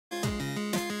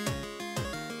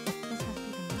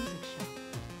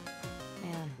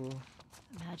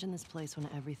Imagine this place when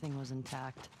everything was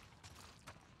intact.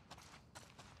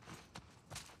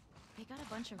 They got a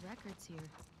bunch of records here.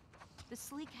 The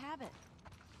sleek habit.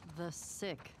 The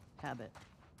sick habit.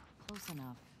 Close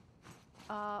enough.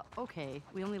 Okay.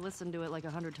 We only listened to it like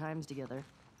 100 times together.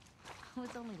 I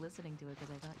was only listening to it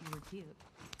because I thought you were cute.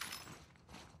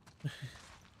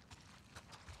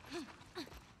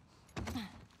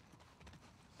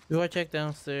 Do I check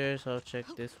downstairs? I'll check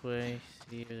this way.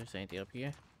 See if there's anything up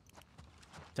here.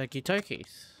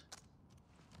 Turkeys.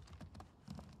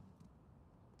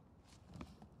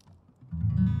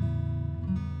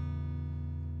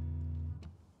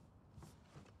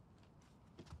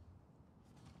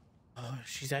 Oh,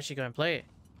 she's actually going to play it.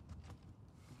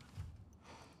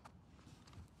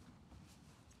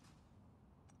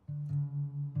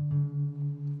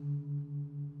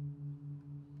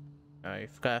 I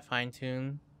forgot to fine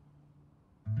tune.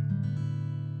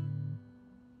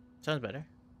 Sounds better.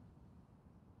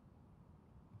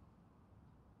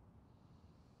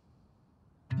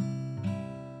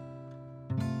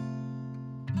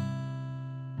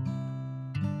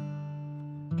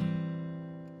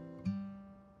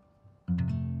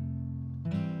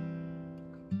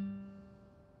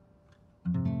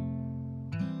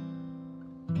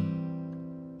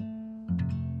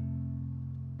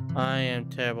 I am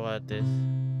terrible at this.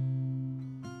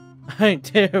 I'm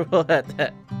terrible at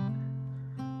that.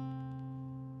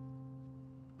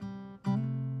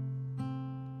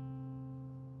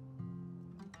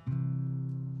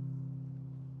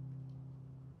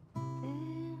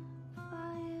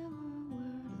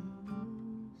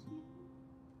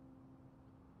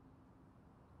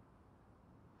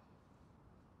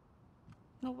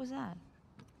 What was that?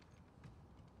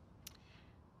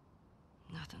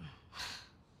 Nothing.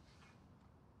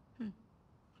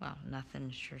 Well,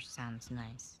 nothing sure sounds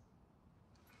nice.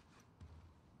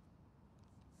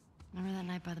 Remember that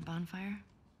night by the bonfire?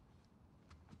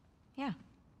 Yeah.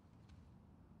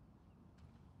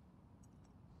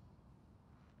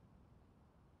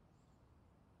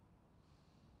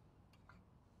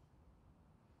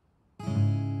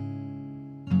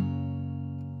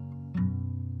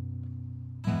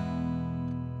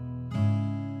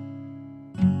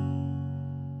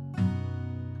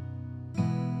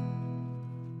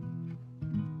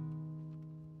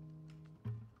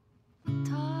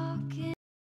 Talking.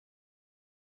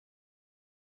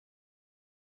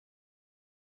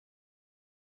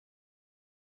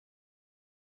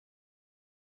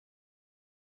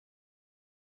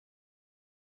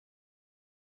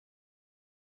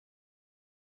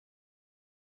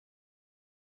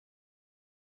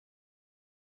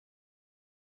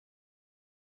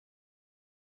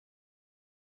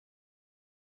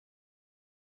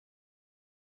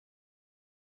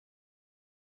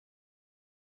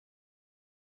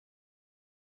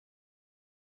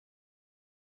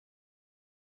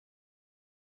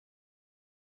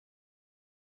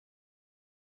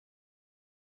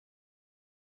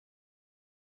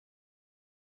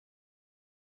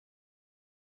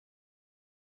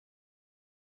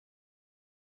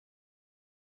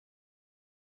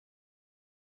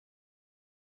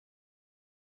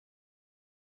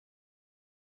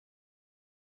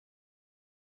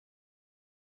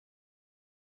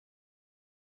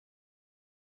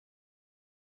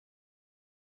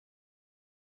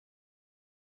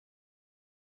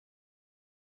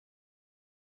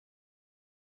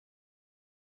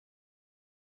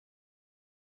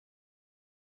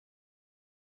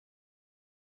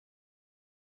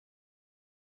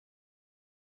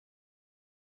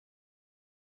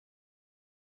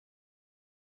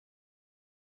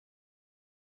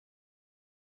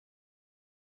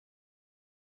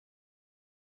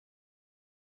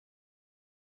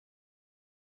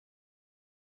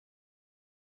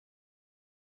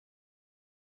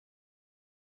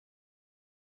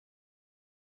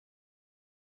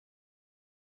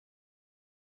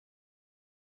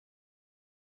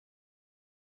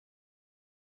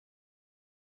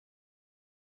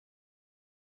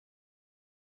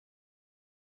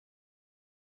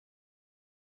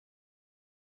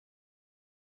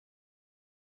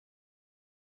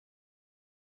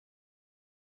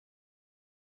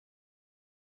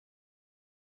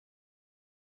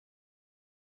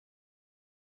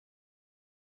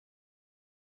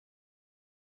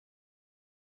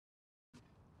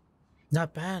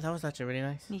 Not bad. That was actually really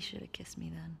nice. You should have kissed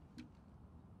me then.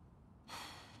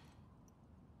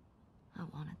 I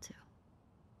wanted to.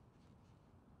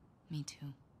 Me too.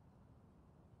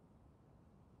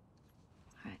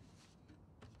 Alright.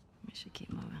 We should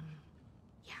keep moving.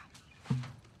 Yeah.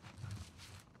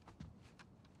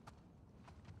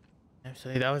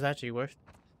 Absolutely. That was actually worth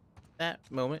that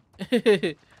moment.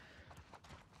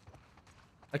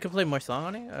 I could play more song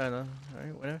on it. I don't know.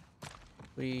 Alright, whatever.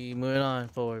 We move on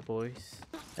forward, boys.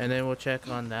 And then we'll check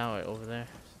on that way over there.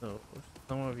 So,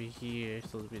 somewhere over here is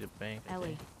supposed to be the bank.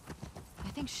 Ellie, I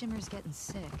think Shimmer's getting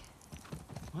sick.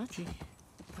 What?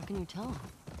 How can you tell?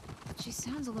 She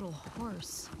sounds a little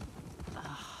hoarse.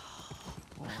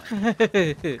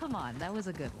 Boy. Come on, that was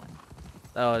a good one.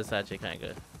 That was actually kind of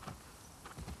good.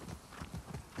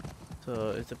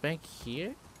 So, is the bank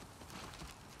here?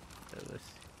 Let's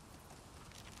see.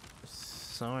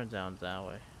 Somewhere down that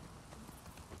way.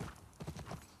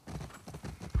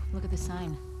 Look at the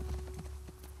sign.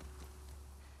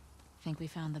 Think we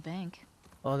found the bank.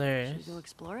 Oh, there it Should is. we go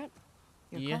explore it?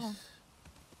 Your Yes. call.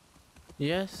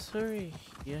 Yes, sorry.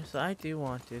 Yes, I do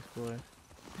want to explore.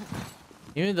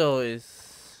 Even though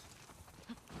it's...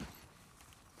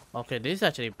 Okay, this is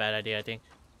actually a bad idea, I think.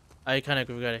 I kind of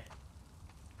regret it.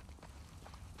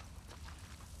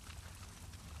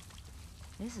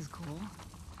 This is cool.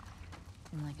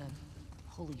 And like a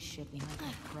holy shit, we might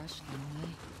get crushed in a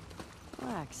way.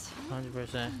 Relax.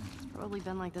 100%. It's probably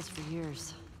been like this for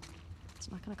years.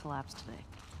 It's not gonna collapse today.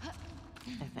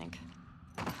 I think.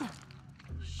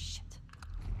 Shit.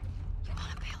 You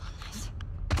wanna bail on this?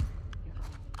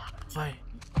 Why?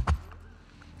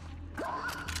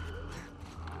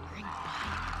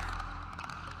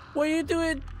 What are you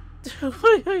doing?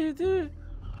 What are you doing?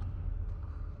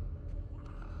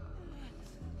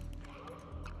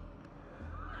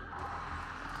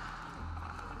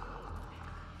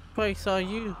 Probably saw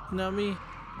you, not me.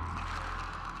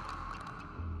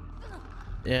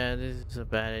 Yeah, this is a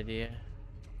bad idea.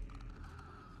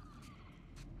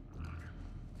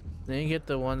 Then you get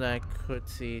the one that I could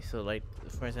see, so like,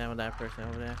 for example, that person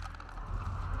over there.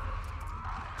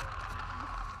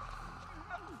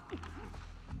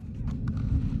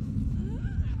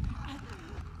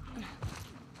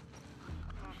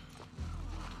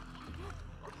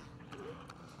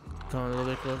 Come a little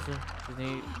bit closer. Just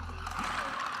need...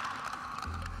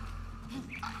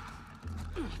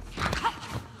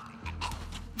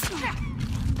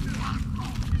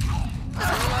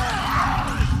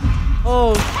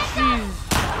 Oh, jeez.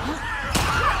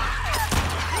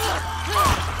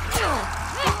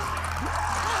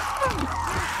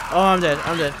 Oh, I'm dead.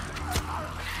 I'm dead.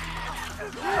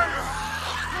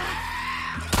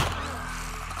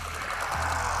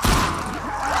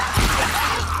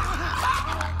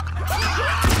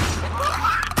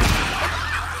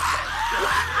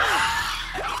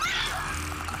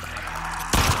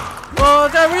 Whoa,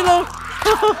 that reload!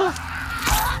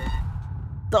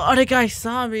 The other guy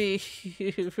saw me.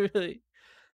 Really.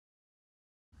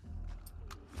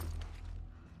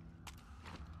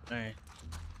 Alright.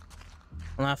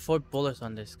 I have 4 bullets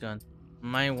on this gun.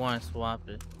 Might want to swap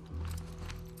it.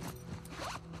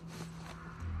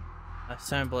 I have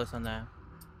 7 bullets on that.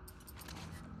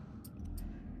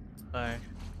 Alright.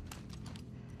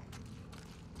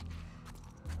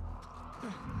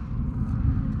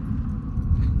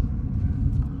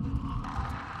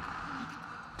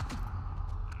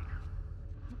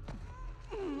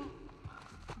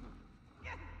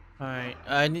 Alright,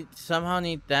 I somehow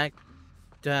need that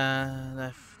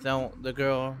the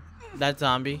girl, that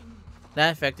zombie, that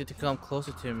infected to come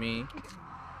closer to me,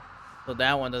 so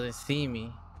that one doesn't see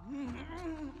me.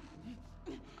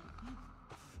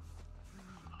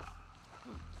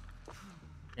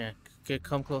 Yeah,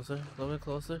 come closer, a little bit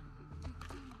closer.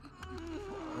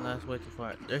 No, that's way too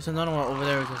far. There's another one over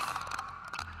there.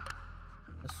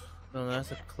 No,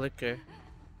 that's a clicker.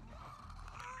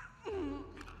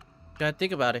 Gotta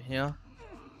think about it, you know?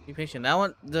 Be patient. That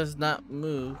one does not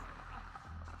move.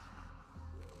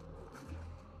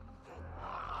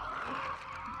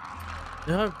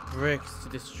 There are bricks to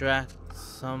distract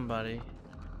somebody.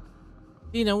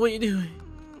 Dina, what are you doing?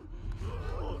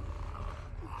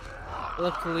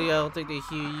 Luckily, I don't think they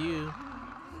hear you.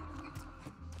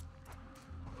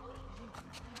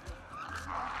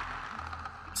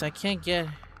 So I can't get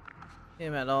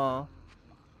him at all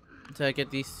until I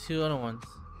get these 2 other ones.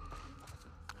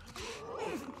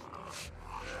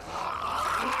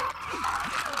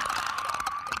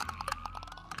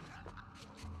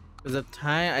 Because the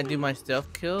time I do my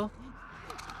stealth kill,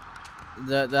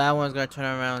 that one's gonna turn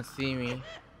around and see me.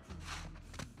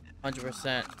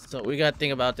 100%. So we gotta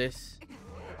think about this.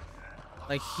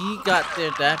 Like, he got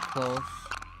there that close.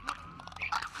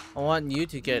 I want you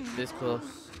to get this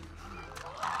close.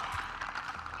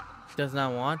 He does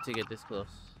not want to get this close.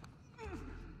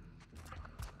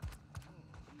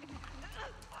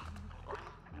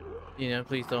 You know,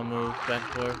 please don't move back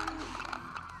and forth.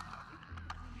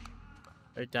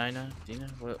 Or Dina,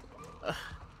 what?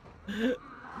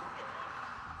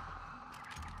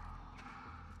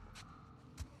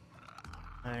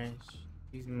 Alright,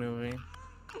 he's moving.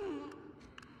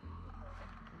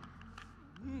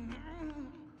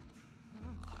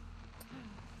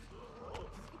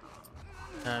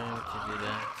 I don't know what to do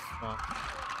that. Small.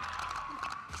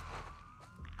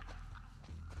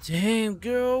 Damn,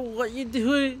 girl, what you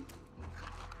doing?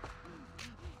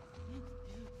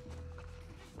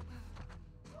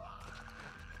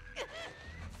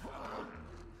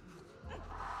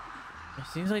 It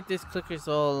seems like this clicker's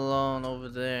all alone over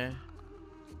there.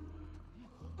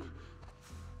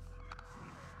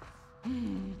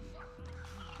 Come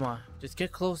on, just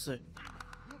get closer.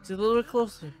 Just a little bit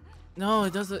closer. No,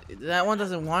 it doesn't. That one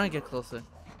doesn't want to get closer.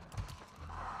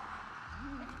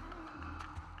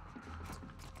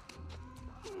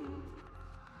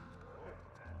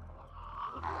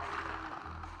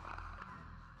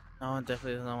 That one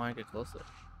definitely doesn't want to get closer.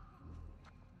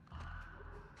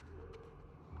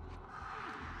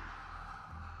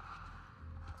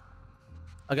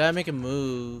 I gotta make a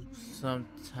move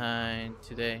sometime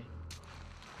today.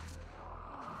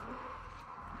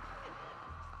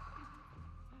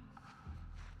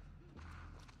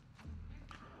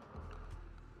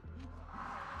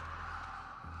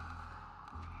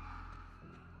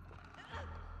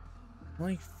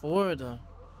 Only 4 though.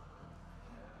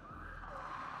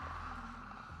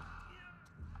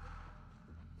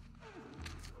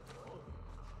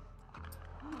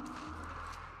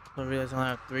 I realize I only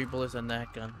have 3 bullets on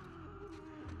that gun.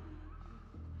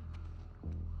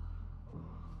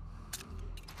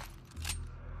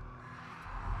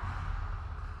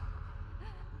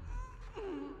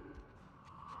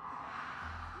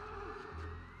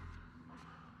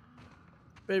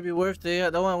 Better be worth it. I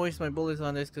don't want to waste my bullets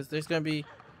on this because there's gonna be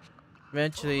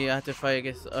eventually I have to fight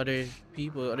against other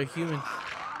people, other humans.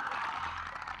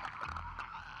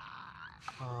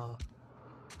 Oh.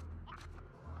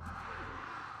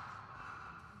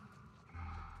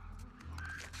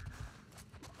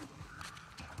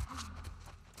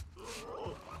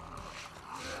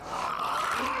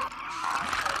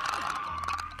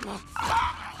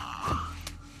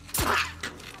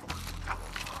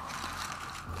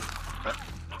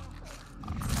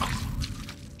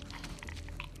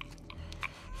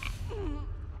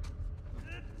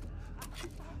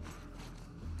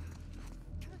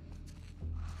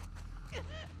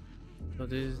 So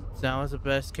that was the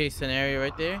best case scenario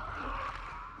right there.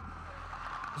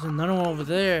 There's another one over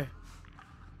there.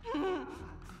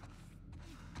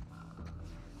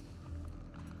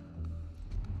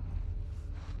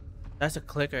 That's a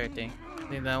clicker, I think. I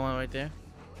think that one right there.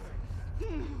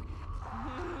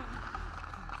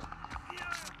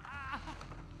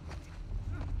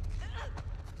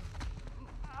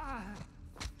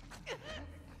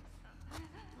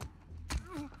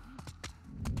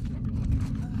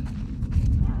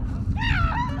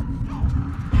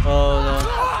 Oh no.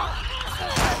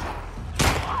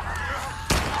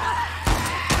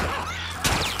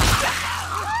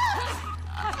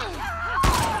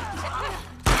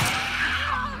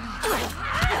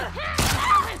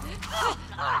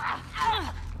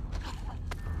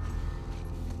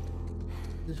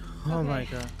 Oh my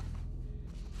god.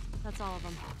 That's all of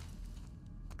them.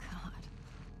 God.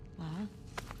 Well,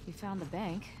 we found the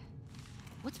bank.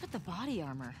 What's with the body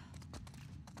armor?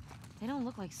 They don't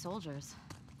look like soldiers.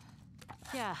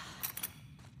 Yeah.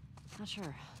 Not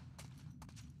sure.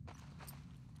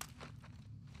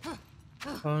 Oh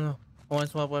no. One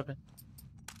swap weapon.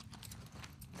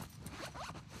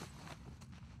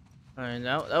 Alright,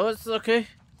 now that was okay.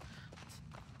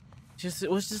 It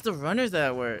was just the runners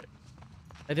that were.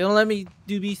 They don't let me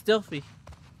be stealthy.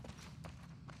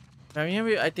 I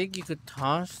remember, I think you could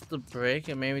toss the brick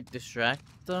and maybe distract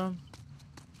them.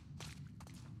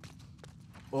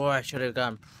 Or I should have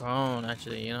gotten prone,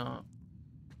 actually, you know.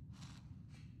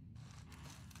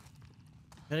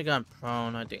 Should have gotten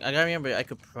prone, I think. I gotta remember, I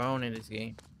could prone in this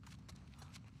game.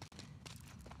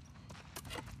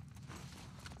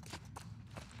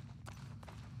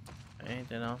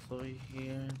 Anything else over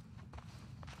here?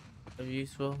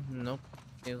 Useful? Nope.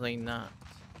 Seems like not.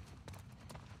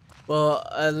 Well,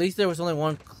 at least there was only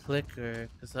one clicker,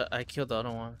 because I killed the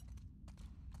other one.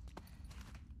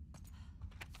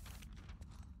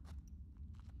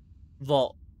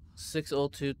 Vault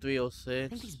 602306. I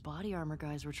think these body armor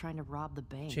guys were trying to rob the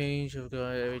bank. Change of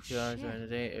guard every 2 hours Shit. during the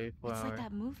day, every 4 It's hours. like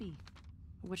that movie.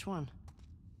 Which one?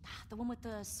 The one with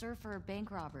the surfer bank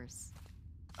robbers.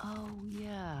 Oh,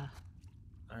 yeah.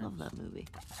 Alright. Love that movie.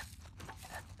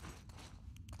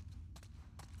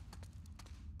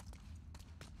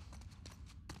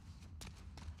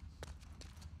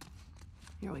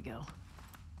 Here we go.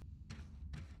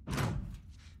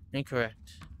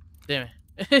 Incorrect. Damn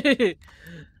it.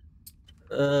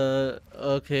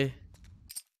 Okay.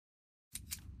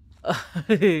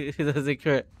 It doesn't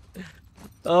crack.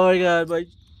 Oh my god, my.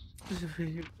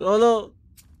 Oh no!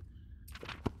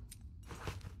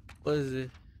 What is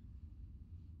it?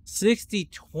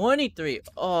 60-23.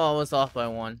 Oh, I was off by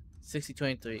one.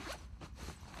 60-23.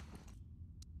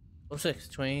 06,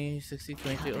 20, 60,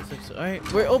 23, 06.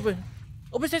 Alright, we're open.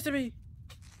 Open sesame!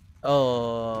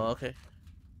 Oh, okay.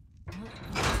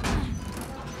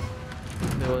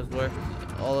 It was worth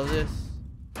all of this.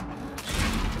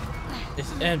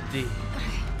 It's empty.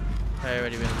 I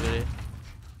already been with it.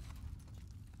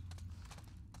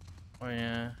 Oh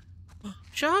yeah.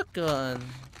 Shotgun!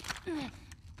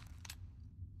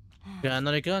 Got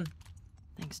another gun.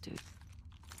 Thanks, dude.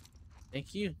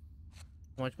 Thank you.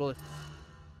 How much bullets?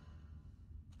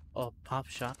 Oh, pop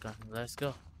shotgun. Let's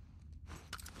go.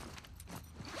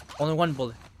 Only one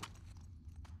bullet.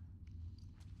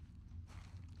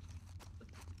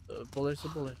 A bullet's a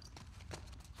bullet.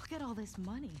 Look at all this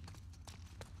money.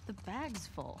 The bag's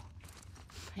full.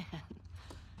 Man,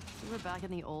 if we were back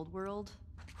in the old world,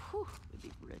 whew, we'd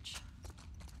be rich.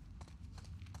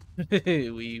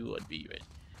 We would be rich.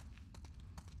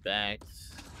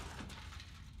 Bags.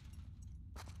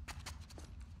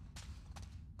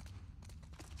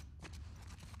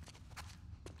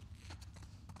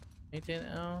 Anything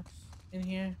else in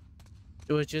here?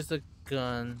 It was just a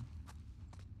gun.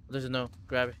 There's a note.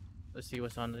 Grab it. Let's see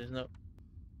what's on this note.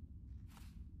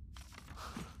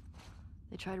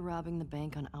 They tried robbing the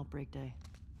bank on Outbreak Day.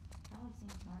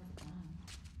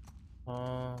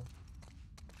 Oh.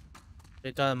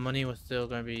 They thought money was still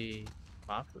gonna be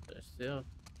popular. Still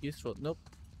useful. Nope.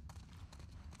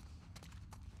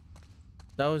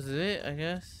 That was it, I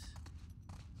guess.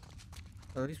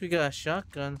 At least we got a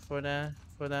shotgun for that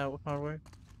hardware.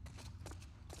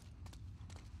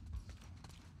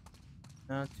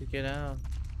 Now to get out.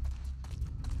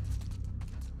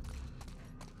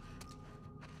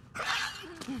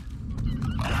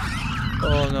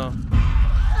 Oh no.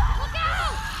 Look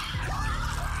out!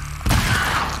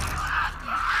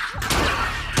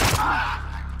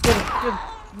 Get him, get him.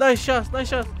 Nice shots, nice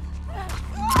shots.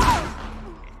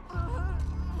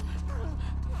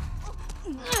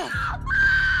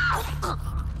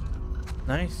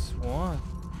 Nice one.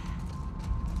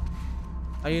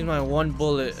 I used my one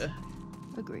bullet.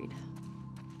 Agreed.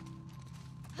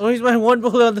 I used my one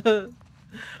bullet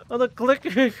on the clicker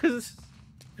because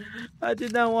I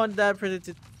did not want that person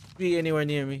to be anywhere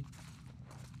near me.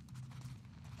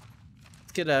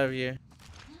 Let's get out of here.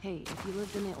 Hey, if you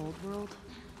lived in the old world,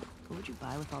 what would you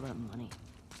buy with all that money?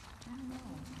 I don't know.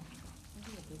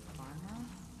 Maybe a big farmhouse?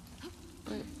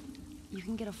 But you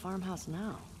can get a farmhouse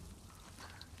now.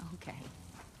 Okay.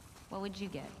 What would you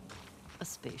get? A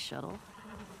space shuttle.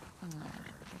 That's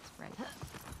right.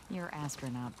 Your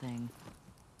astronaut thing.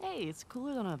 Hey, it's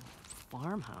cooler than a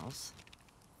farmhouse.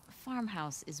 A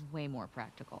farmhouse is way more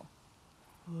practical.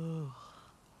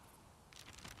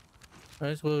 Might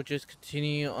as well just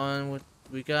continue on with.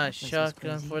 We got a This place is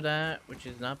shotgun crazy. for that, which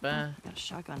is not bad. Got a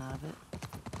shotgun out of it,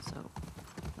 so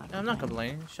I'm not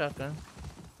complaining. Shotgun.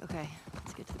 Okay,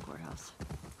 let's get to the courthouse.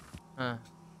 Huh.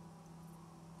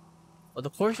 Oh, the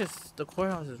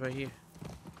courthouse is right here.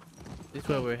 This is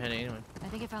where we're heading anyway. I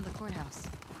think I found the courthouse.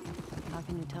 How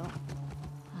can you tell?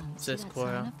 See Says that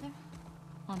courthouse. sign up there?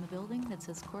 On the building that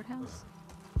says courthouse?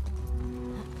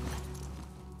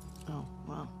 Oh,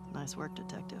 wow. Nice work,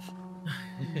 detective.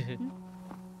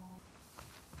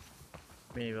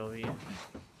 Maybe over here.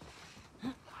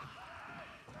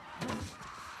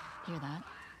 Hear that?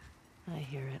 I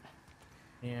hear it.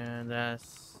 Yeah,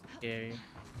 that's scary.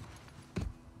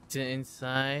 It's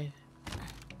inside.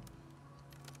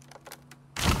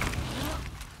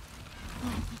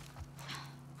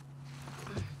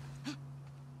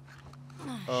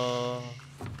 Oh.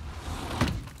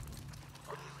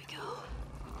 Here we go.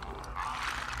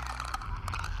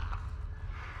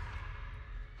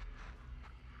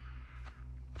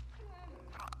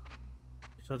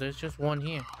 So there's just one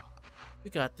here. We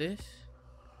got this.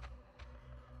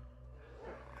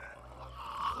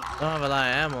 Don't have a lot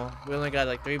of ammo. We only got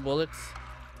like 3 bullets.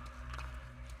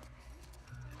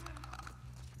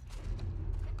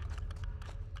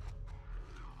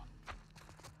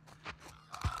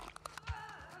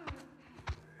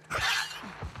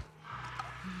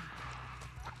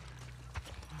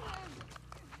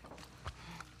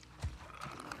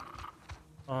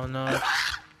 Oh no.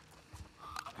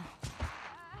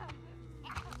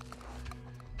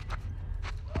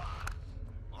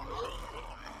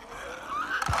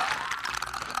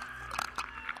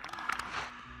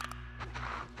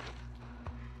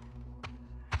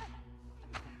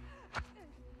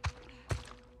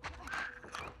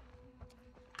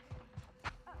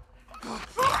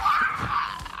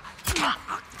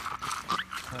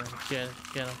 Get him,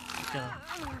 get him, get him.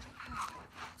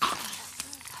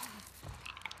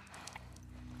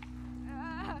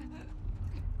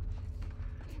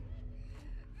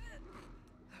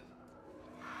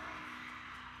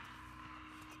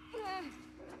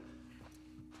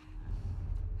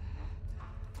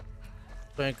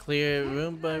 Going to clear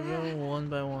room by room, one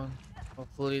by one.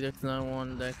 Hopefully there's not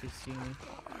one that can see me.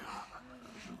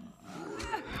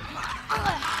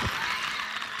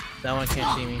 That one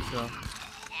can't see me, so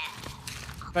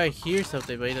probably hear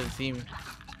something, but he doesn't see me.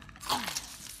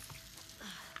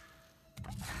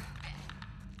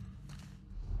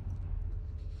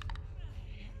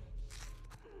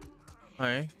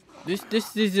 Alright.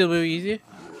 This is a little easier.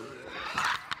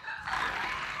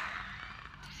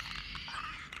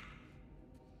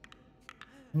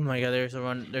 Oh my god, there's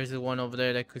a one over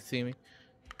there that could see me.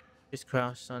 Just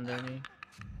crouched underneath.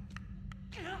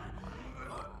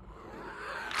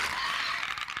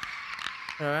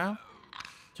 Turn around?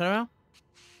 Turn around?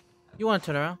 You want to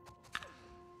turn around?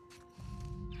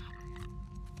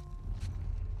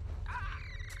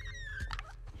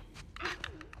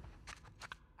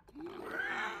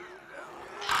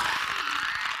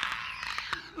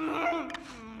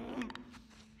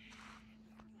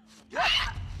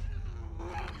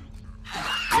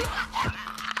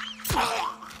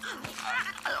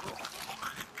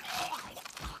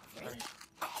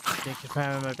 Thank you for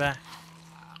having my back.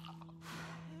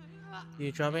 Did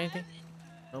you drop anything?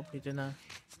 Nope, he did not.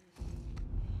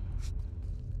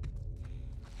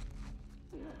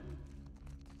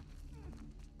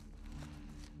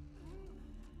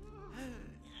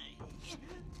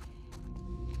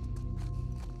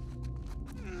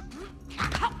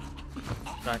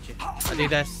 Gotcha.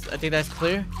 I think that's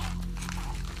clear.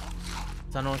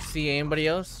 So I don't see anybody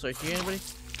else or hear anybody.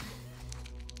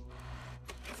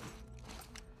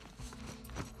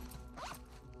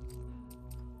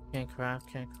 Can't craft.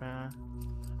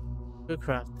 Could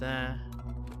craft that.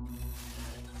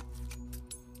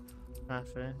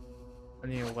 Craft it. I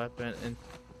need a weapon and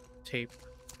tape.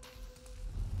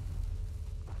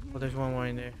 Oh, there's one more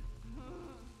in there.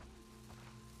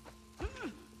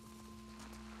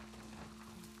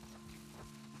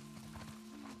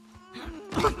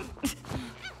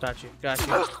 Got you. I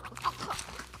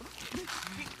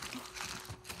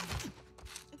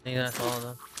think that's all of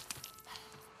them.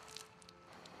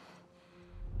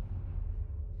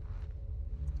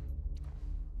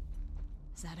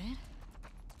 Is that it?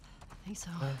 I think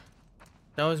so.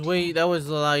 That was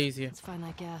a lot easier. Let's find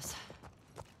that gas.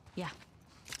 Yeah.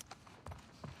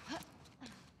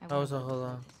 That was a whole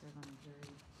lot.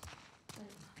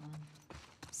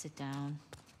 Sit down,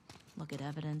 look at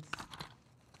evidence,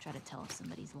 try to tell if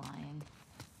somebody's lying.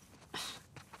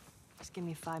 Just give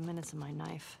me 5 minutes and my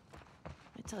knife.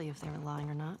 I'd tell you if they were lying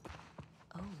or not.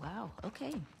 Oh, wow.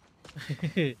 Okay.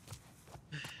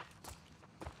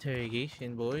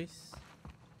 Interrogation, boys.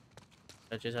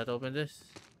 I just had to open this,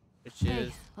 which Hey,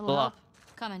 is little blah. help?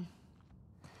 Coming.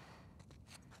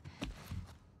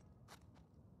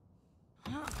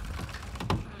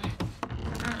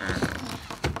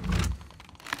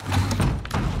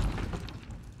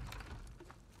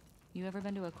 You ever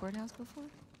been to a courthouse before?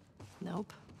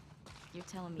 Nope. You're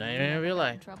telling me Not you even in never real got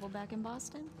in life. trouble back in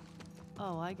Boston?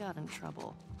 Oh, I got in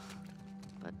trouble.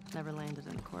 But never landed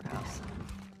in a courthouse.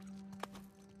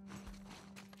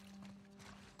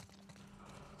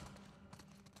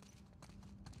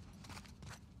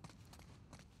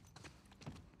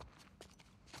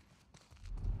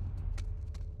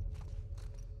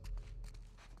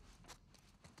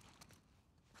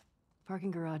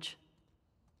 Parking garage.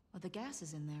 Well, the gas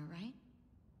is in there, right?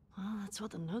 Well, that's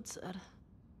what the note said.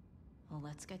 Well,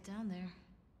 let's get down there.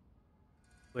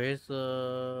 Where's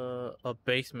a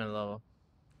basement level?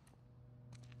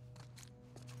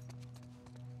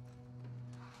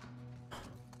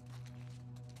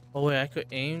 Oh wait, I could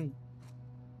aim.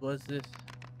 What's this?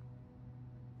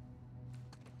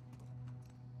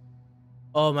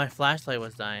 Oh, my flashlight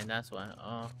was dying. That's why.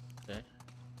 Oh, okay. I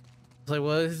was like,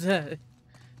 what is that?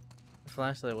 The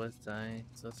flashlight was dying.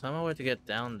 So somehow where to get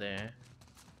down there.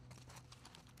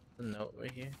 The note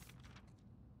right here.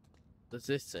 What's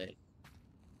this say?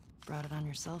 Brought it on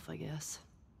yourself, I guess.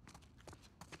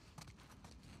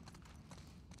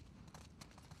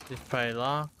 It's probably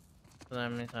locked. So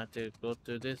that means I have to go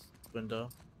through this window.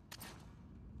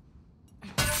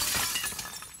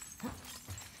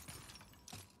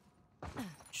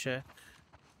 Check.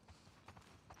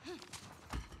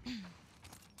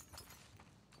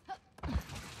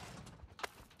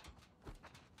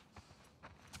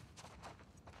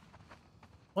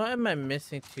 What am I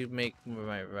missing to make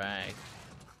my rag?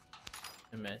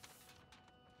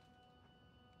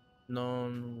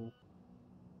 known.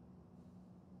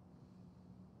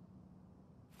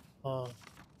 Oh,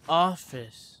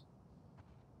 office.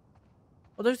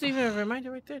 Oh, there's even a reminder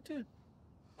right there too.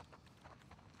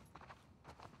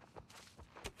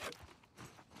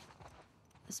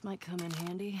 This might come in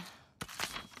handy.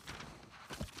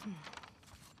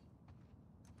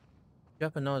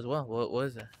 Drop a note as well. What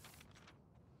is that?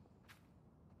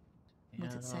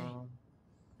 What's it say?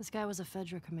 This guy was a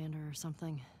Fedra commander or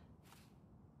something.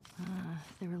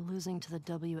 They were losing to the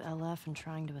WLF and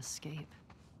trying to escape.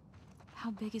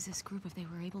 How big is this group if they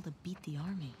were able to beat the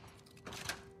army?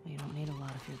 You don't need a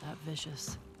lot if you're that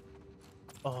vicious.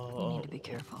 Oh. You need to be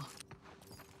careful.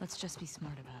 Let's just be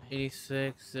smart about it.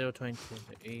 86 022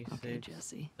 86 Okay,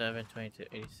 Jesse. 722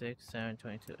 86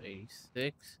 722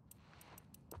 86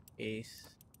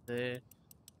 86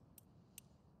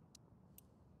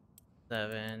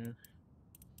 7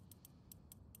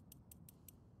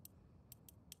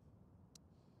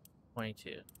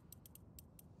 22.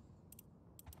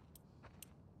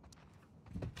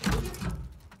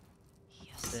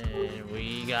 Yes. Then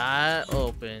we got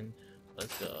open.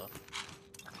 Let's go.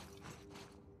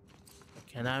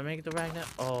 Can I make the rag now?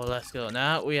 Oh, let's go.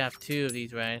 Now we have 2 of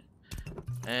these, right?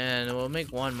 And we'll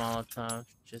make 1 Molotov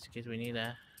just in case we need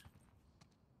that.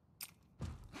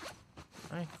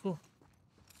 Alright, cool.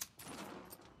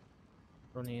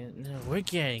 Don't need, no, we're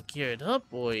getting geared up,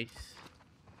 boys.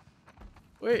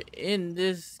 We're in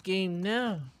this game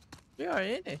now. We are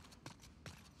in it.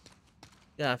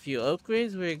 Got a few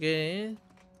upgrades. We're getting in.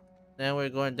 Now we're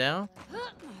going down.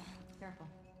 Careful.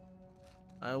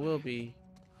 I will be.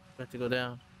 We have to go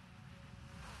down.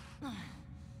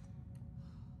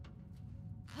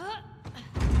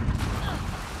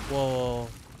 Whoa.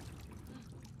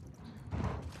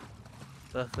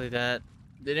 Luckily that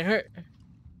didn't hurt.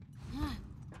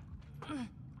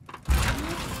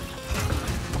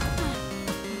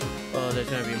 Oh, there's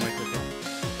gonna be more cooking.